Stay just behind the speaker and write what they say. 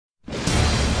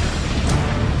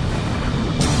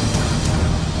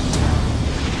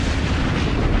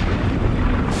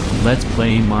Let's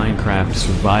play Minecraft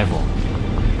Survival.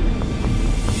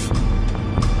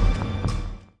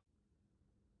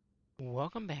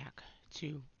 Welcome back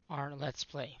to our Let's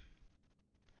Play.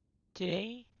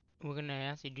 Today, we're going to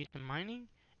actually do some mining,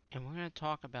 and we're going to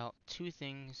talk about two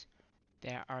things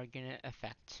that are going to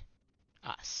affect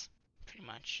us, pretty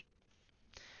much.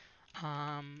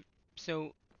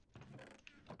 So,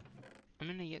 I'm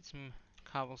going to get some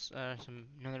some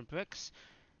nether bricks.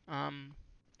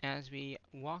 As we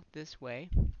walk this way,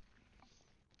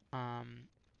 um,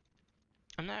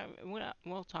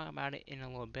 we'll talk about it in a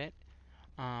little bit.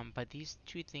 But these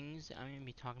two things that I'm going to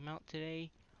be talking about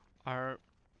today are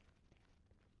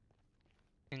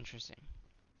interesting.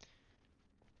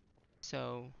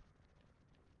 So,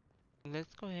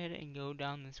 let's go ahead and go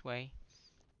down this way.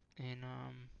 And,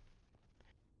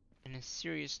 in a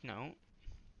serious note,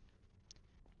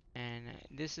 and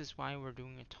this is why we're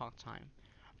doing a talk time.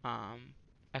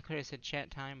 I could have said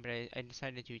chat time, but I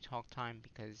decided to do talk time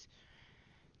because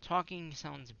talking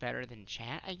sounds better than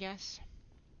chat, I guess.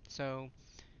 So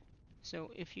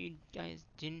if you guys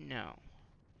didn't know,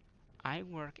 I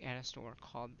work at a store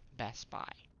called Best Buy.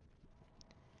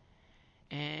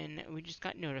 And we just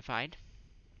got notified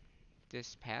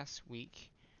this past week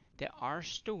that our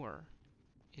store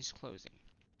is closing.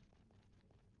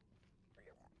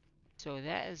 So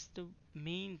that is the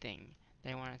main thing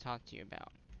that I want to talk to you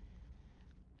about.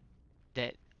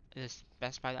 That this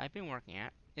Best Buy that I've been working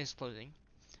at is closing.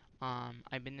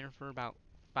 I've been there for about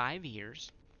 5 years,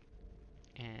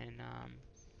 and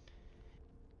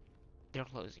they're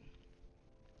closing.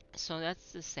 So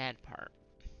that's the sad part.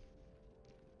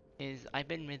 Is I've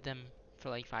been with them for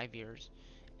like 5 years,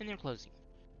 and they're closing.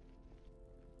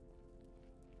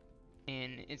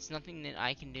 And it's nothing that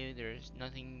I can do. There's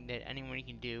nothing that anyone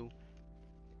can do.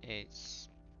 It's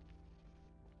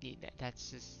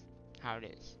that's just how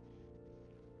it is.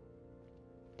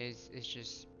 It's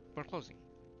just we're closing.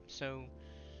 So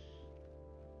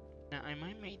now I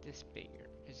might make this bigger.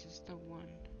 Is this the one?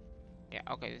 Yeah.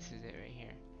 Okay, this is it right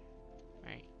here.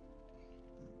 Right.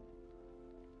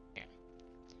 Yeah.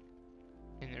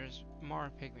 And there's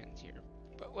more pigments here,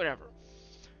 but whatever.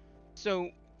 So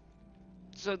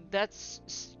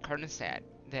that's kind of sad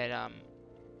that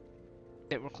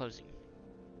we're closing.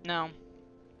 Now,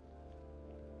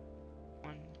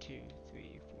 1, 2,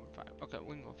 3, 4, 5. Okay,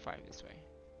 we can go 5 this way.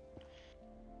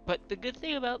 But the good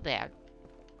thing about that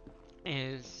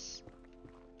is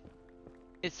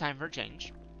it's time for a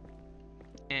change.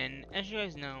 And as you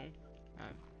guys know,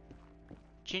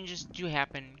 changes do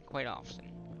happen quite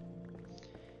often.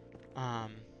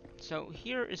 So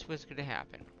here is what's going to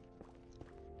happen.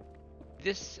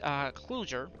 This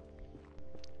closure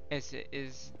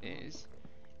is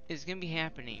going to be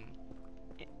happening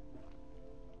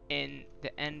in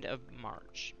the end of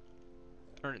March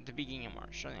or the beginning of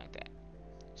March, something like that.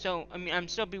 So I mean, I'm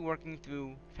still be working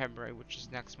through February, which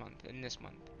is next month, and this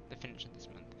month, the finish of this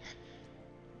month.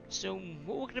 So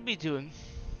what we're gonna be doing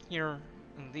here,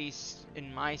 at least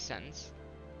in my sense,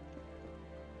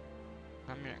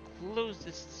 I'm gonna close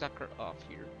this sucker off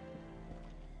here.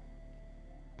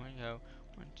 I'm gonna go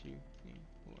 1, 2, 3,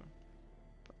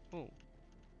 4. Oh,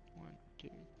 1, 2,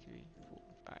 3, 4,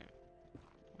 5.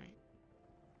 Right,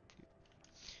 2.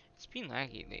 It's been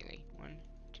laggy lately. 1,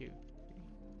 2, 3,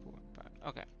 4, 5.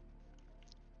 Okay.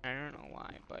 I don't know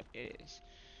why, but it is.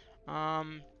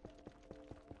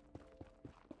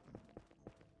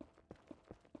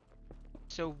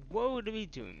 So what would we be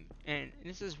doing? And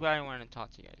this is what I want to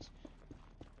talk to you guys.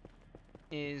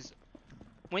 Is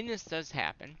when this does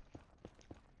happen,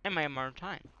 am I more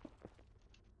time?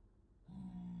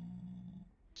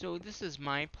 So this is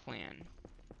my plan.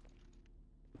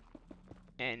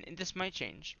 And this might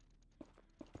change.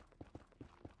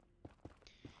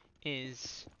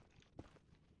 Is,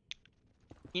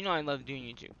 I love doing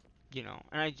YouTube.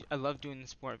 And I love doing the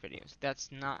sport videos.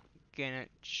 That's not gonna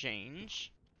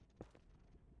change.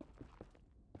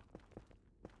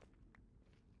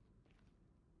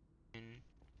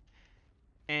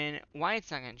 And why it's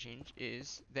not gonna change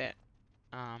is that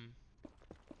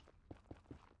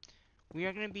we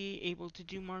are gonna be able to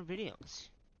do more videos.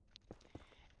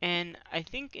 And I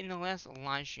think in the last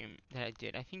live stream that I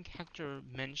did, I think Hector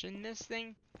mentioned this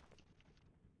thing.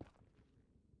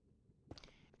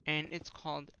 And it's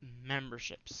called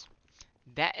memberships.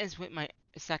 That is what my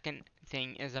second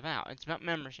thing is about. It's about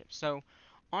memberships. So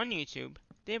on YouTube,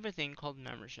 they have a thing called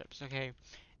memberships, okay?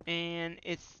 And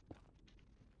it's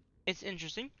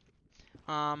interesting.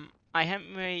 I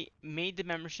haven't really made the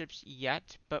memberships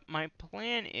yet, but my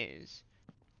plan is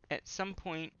at some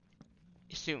point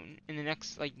soon, in the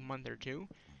next like month or two,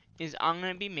 is I'm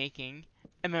gonna be making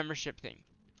a membership thing.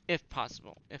 if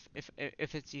possible,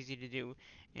 if it's easy to do,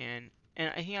 and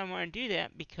I think I want to do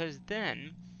that because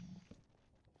then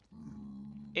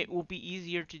it will be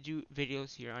easier to do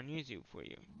videos here on YouTube for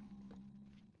you.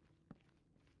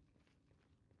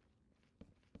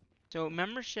 So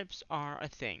memberships are a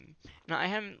thing. Now I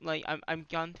haven't like I've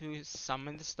gone through some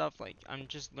of the stuff, like I'm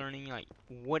just learning like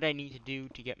what I need to do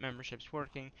to get memberships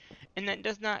working, and that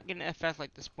does not gonna affect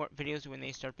like the sport videos when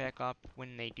they start back up,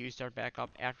 when they do start back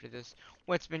up after this,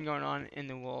 what's been going on in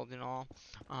the world and all.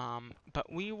 But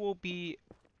we will be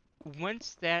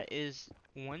once it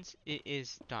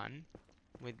is done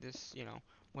with this,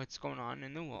 what's going on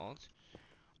in the world.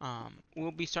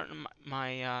 We'll be starting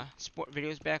my sport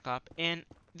videos back up, and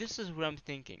this is what I'm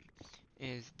thinking: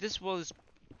 is this was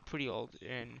pretty old,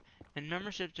 and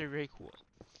memberships are very cool.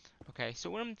 Okay, so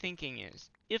what I'm thinking is,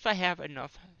 if I have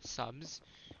enough subs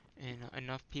and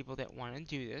enough people that want to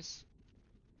do this,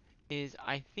 is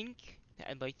I think that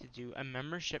I'd like to do a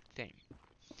membership thing.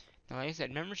 Now, like I said,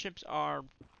 memberships are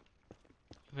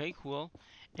very cool,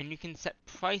 and you can set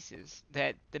prices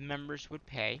that the members would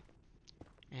pay.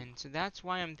 And so that's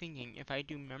why I'm thinking if I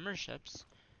do memberships,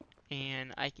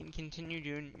 and I can continue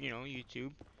doing,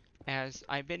 YouTube as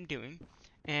I've been doing.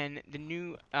 And the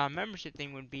new membership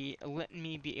thing would be letting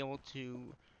me be able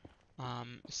to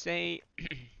say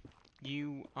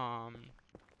you oh,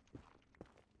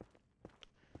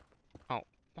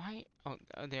 why,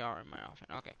 they are in my often,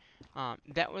 okay,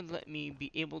 that would let me be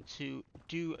able to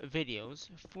do videos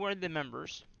for the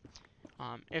members.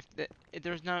 If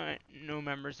there's no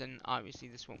members, then obviously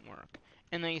this won't work.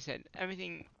 And like I said,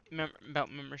 everything about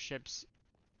memberships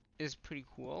is pretty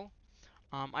cool.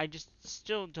 I just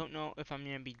still don't know if I'm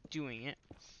gonna be doing it.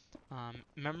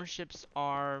 Memberships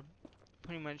are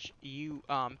pretty much you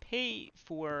pay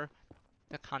for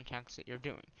the contacts that you're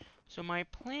doing. So my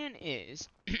plan is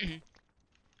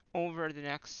over the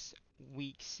next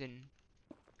weeks and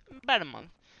about a month,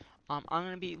 I'm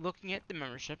gonna be looking at the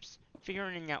memberships,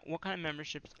 figuring out what kind of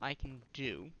memberships I can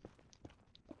do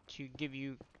to give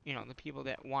you, the people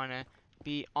that wanna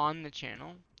be on the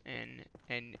channel and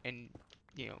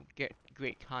get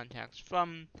great contacts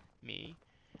from me.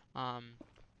 Um,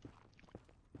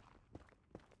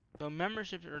 so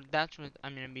memberships, or that's what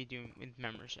I'm gonna be doing with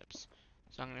memberships.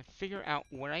 So I'm gonna figure out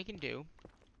what I can do.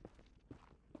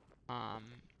 Um,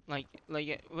 right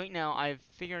now I've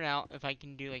figured out if I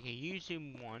can do like a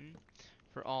YouTube one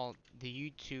for all the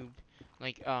YouTube,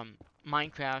 like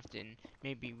Minecraft, and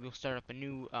maybe we'll start up a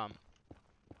new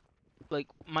like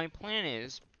my plan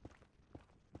is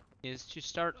to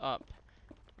start up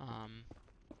um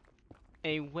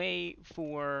a way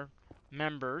for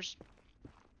members.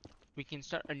 We can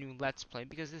start a new Let's Play,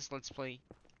 because this Let's Play,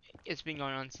 it's been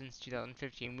going on since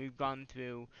 2015. We've gone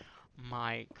through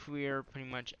my career pretty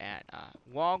much at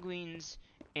Walgreens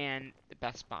and the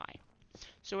Best Buy.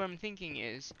 So what I'm thinking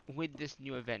is, with this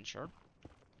new adventure,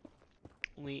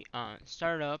 we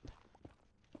start up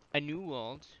a new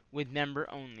world with member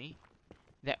only.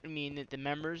 That would mean that the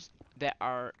members that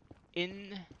are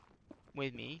in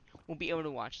with me will be able to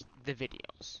watch the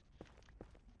videos.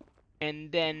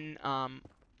 And then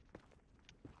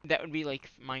that would be like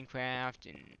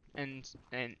Minecraft, and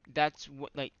that's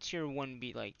what, like, tier 1 would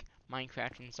be like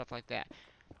Minecraft and stuff like that.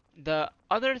 The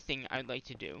other thing I'd like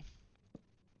to do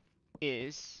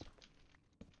is,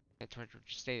 that's where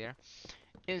just stay there,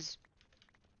 is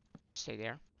stay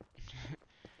there,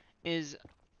 is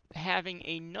having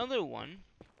another one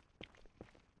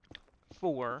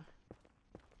for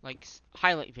like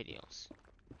highlight videos.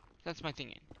 That's my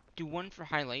thinking. Do one for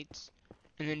highlights,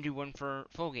 and then do one for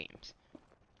full games.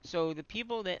 So the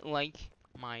people that like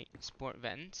my sport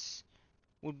events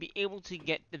would be able to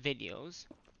get the videos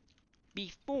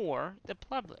before the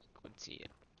public would see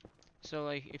it. So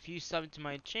like if you sub to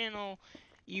my channel,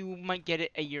 you might get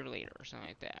it a year later or something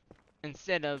like that,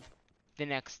 instead of the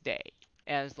next day.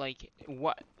 As like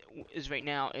what is right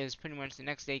now is pretty much the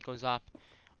next day it goes up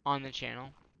on the channel,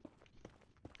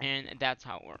 and that's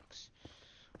how it works.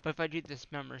 But if I do this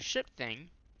membership thing,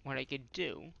 what I could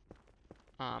do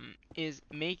is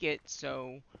make it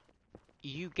so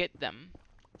you get them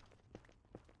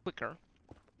quicker,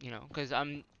 because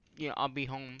I'll be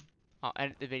home, I'll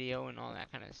edit the video and all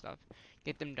that kind of stuff,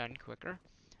 get them done quicker.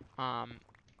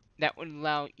 That would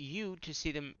allow you to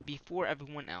see them before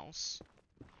everyone else,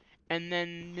 and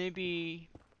then maybe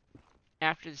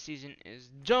after the season is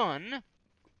done,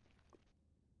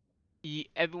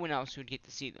 everyone else would get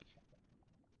to see them.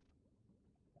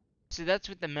 So that's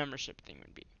what the membership thing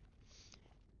would be.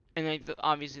 And like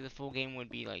obviously the full game would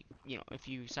be like, if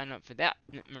you sign up for that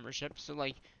membership. So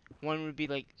like one would be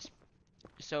like,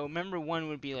 so member one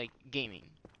would be like gaming.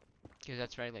 because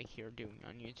that's what I like here doing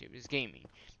on YouTube is gaming.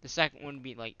 The second one would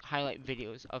be like highlight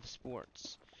videos of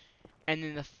sports,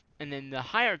 and then the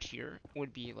higher tier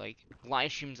would be like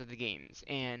live streams of the games,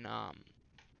 and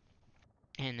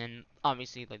then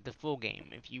obviously like the full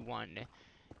game if you wanted,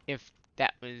 if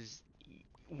that was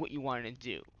what you wanted to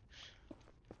do.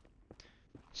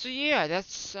 So yeah,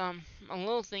 that's a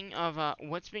little thing of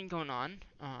what's been going on.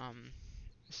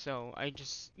 So I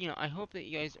just, I hope that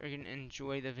you guys are gonna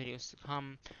enjoy the videos to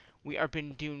come. We are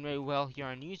been doing really well here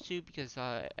on YouTube because,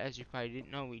 as you probably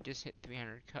didn't know, we just hit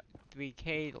 300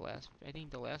 3K I think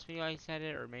the last video I said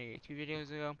it, or maybe 2 videos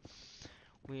ago.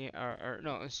 Or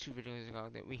no, it was 2 videos ago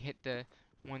that we hit the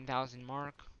 1,000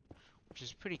 mark, which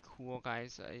is pretty cool,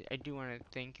 guys. I do want to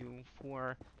thank you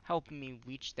for helping me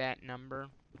reach that number.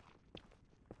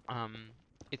 Um,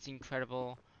 it's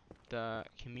incredible. The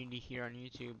community here on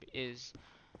YouTube is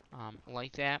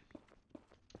like that.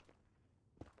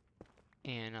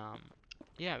 And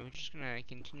yeah, we're just gonna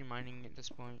continue mining at this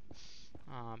point.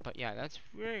 But yeah, that's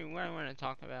really what I want to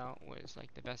talk about was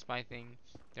like the Best Buy thing.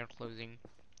 They're closing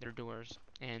their doors,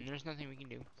 and there's nothing we can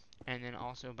do. And then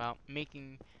also about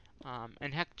making,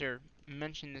 and Hector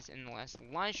mentioned this in the last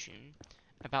live stream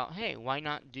about, hey, why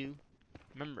not do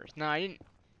members? Now I didn't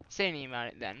say anything about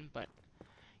it then, but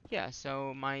yeah,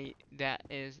 so that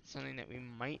is something that we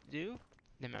might do,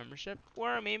 the membership,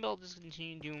 or maybe I'll just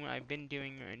continue doing what I've been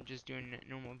doing and just doing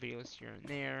normal videos here and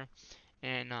there,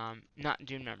 and not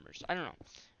do members. I don't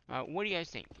know. What do you guys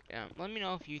think? Let me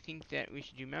know if you think that we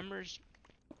should do members,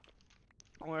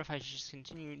 or if I should just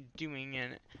continue doing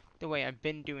it the way I've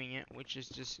been doing it, which is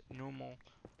just normal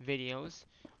videos.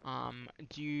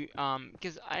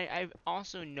 Because I've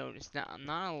also noticed that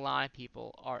not a lot of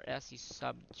people are actually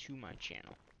subbed to my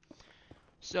channel.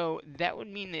 So that would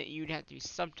mean that you'd have to be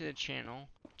sub to the channel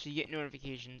to get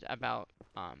notifications about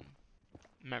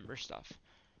member stuff.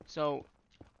 So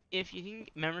if you think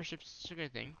memberships is a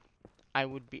good thing, I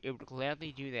would be able to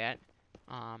gladly do that.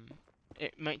 Um,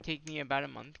 it might take me about a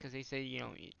month because they say, you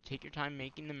take your time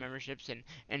making the memberships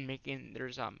and making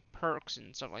there's perks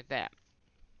and stuff like that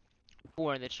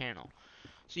for the channel.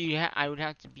 So I would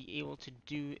have to be able to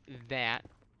do that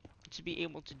to be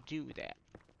able to do that.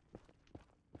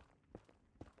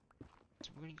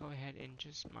 So we're gonna go ahead and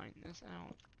just mine this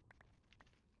out.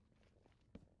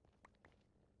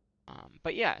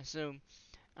 But yeah, so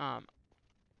um,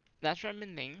 that's what I've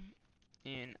been thinking,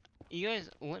 and you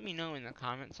guys let me know in the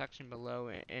comment section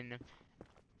below. And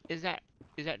is that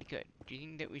good? Do you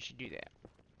think that we should do that?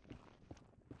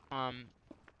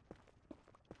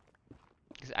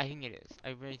 Because I think it is.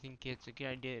 I really think it's a good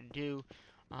idea to do.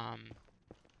 Um,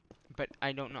 but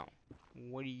I don't know.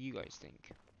 What do you guys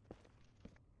think?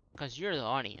 Because you're the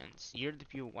audience. You're the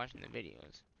people watching the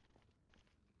videos.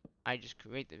 I just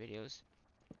create the videos.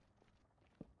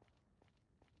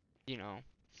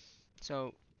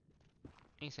 So,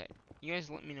 like I said, you guys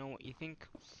let me know what you think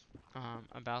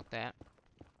about that.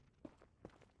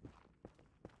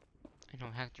 I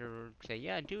know Hector would say,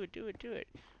 yeah, do it, do it, do it.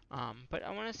 But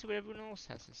I want to see what everyone else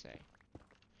has to say.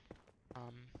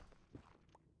 Um,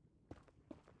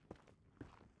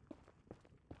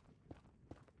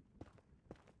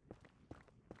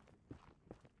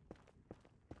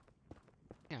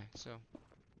 yeah, so.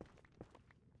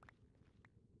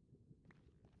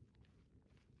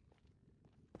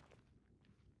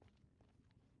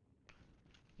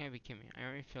 Yeah, be kidding me. I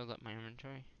already filled up my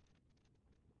inventory.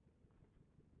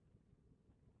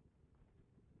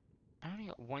 I only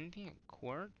got one thing of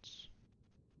quartz?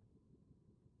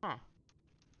 Huh.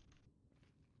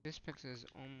 This pix is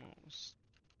almost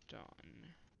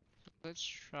done. So let's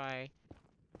try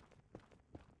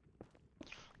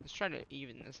to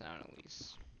even this out at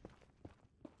least.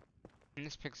 And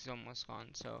this pix is almost gone,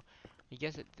 so I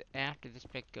guess after this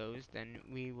pick goes, then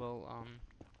we will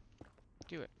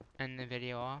do it. End the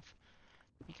video off.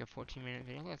 Make a 14-minute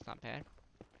video. That's not bad.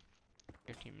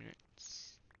 15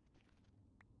 minutes.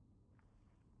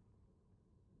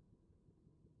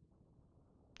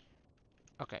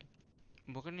 Okay.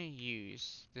 We're gonna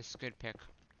use this good pick.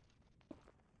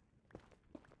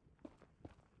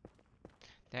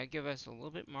 That give us a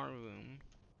little bit more room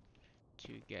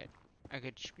to get a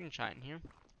good screenshot in here.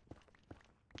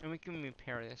 And we can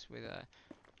repair this with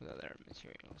other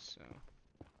materials, so.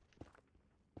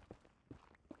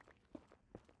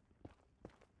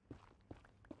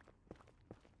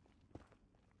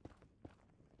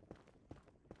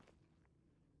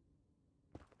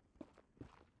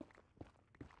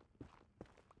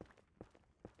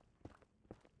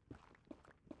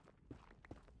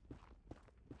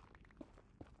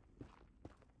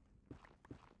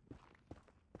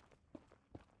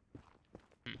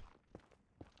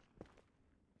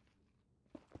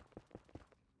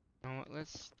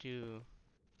 let's do.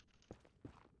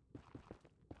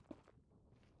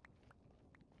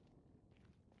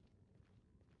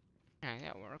 Yeah,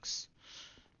 that works.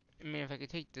 I mean, if I could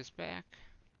take this back,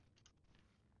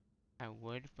 I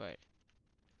would, but.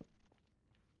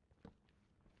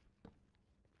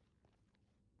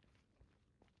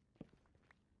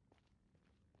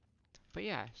 But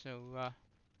yeah, so a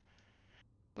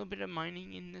little bit of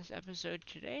mining in this episode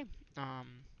today.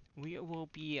 We will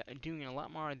be doing a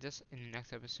lot more of this in the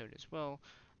next episode as well.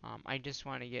 I just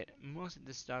want to get most of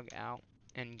this dug out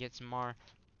and get some more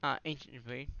ancient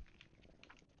debris.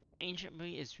 Ancient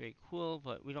debris is very cool,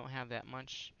 but we don't have that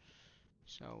much.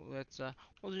 So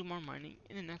we'll do more mining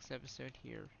in the next episode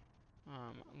here.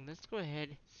 Let's go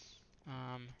ahead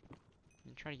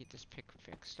and try to get this pick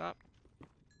fixed up.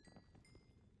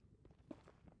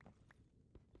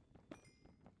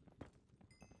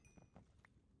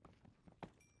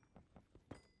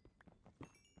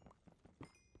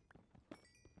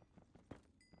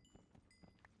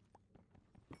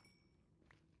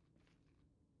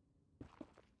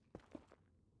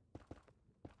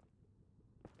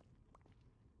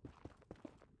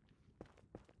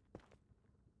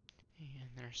 And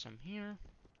there's some here.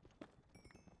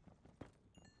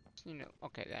 So, you know,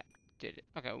 okay, that did it.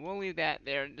 Okay, we'll leave that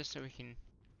there just so we can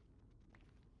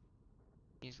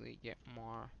easily get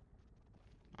more.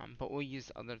 But we'll use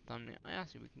the other thumbnail.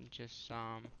 So we can just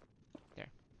there.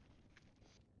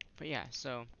 But yeah,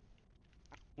 so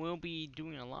we'll be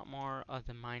doing a lot more of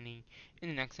the mining in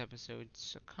the next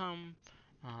episodes to come.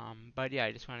 But yeah,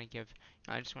 I just want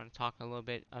to talk a little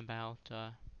bit about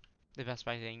the Best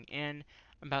Buy thing and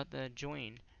about the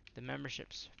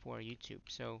memberships for YouTube.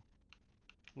 So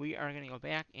we are gonna go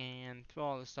back and throw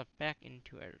all this stuff back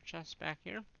into our chest back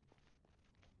here.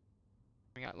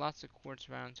 We got lots of quartz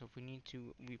around, so if we need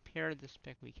to repair this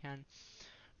pick, we can.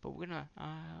 But we're gonna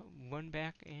run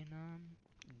back and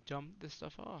dump this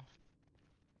stuff off.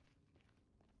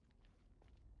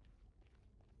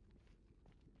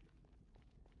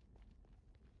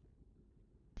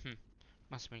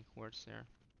 Must have been quartz there.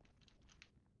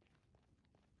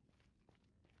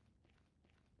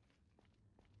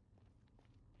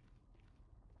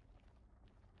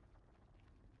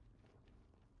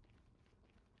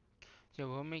 So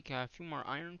we'll make a few more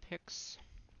iron picks.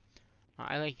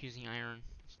 I like using iron.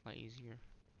 It's a lot easier.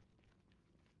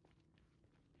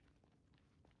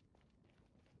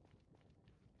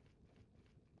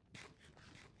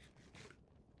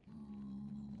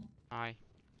 Hi.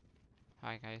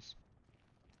 Hi, guys.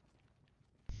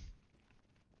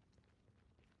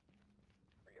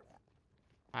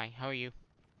 Hi, how are you?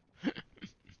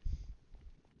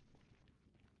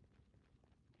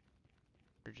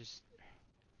 We're just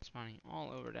spawning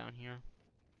all over down here.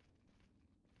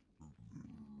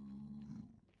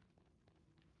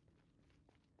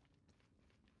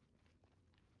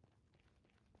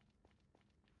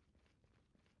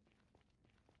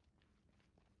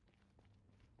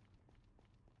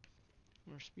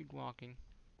 We're speed walking.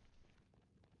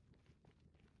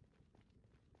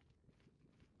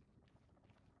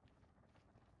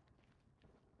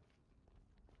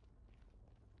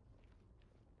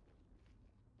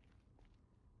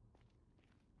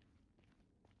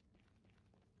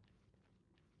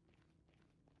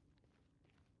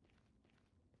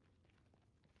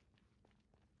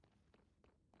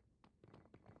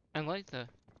 I like the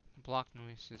block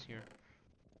noises here.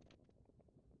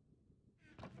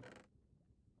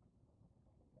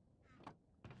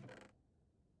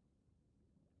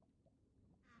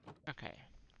 Okay.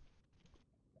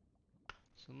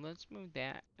 So let's move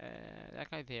that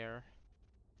guy there.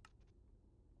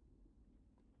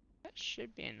 That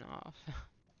should be enough.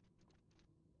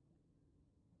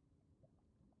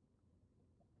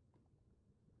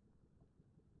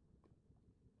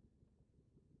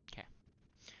 Okay.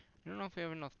 I don't know if we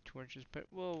have enough torches, but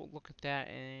we'll look at that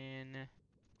and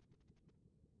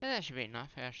yeah, that should be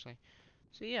enough actually.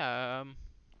 So yeah,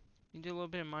 we do a little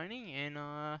bit of mining and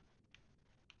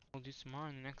we'll do some more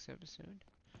in the next episode.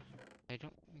 I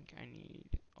don't think I need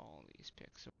all these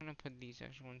picks, so I'm gonna put these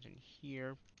extra ones in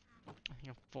here. I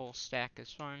think a full stack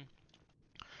is fine.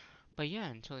 But yeah,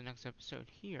 until the next episode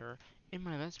here in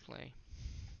my Let's Play,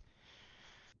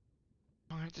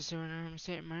 I'll have to say what I'm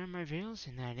saying my veils,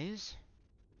 and that is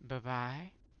bye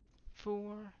bye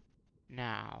for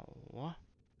now.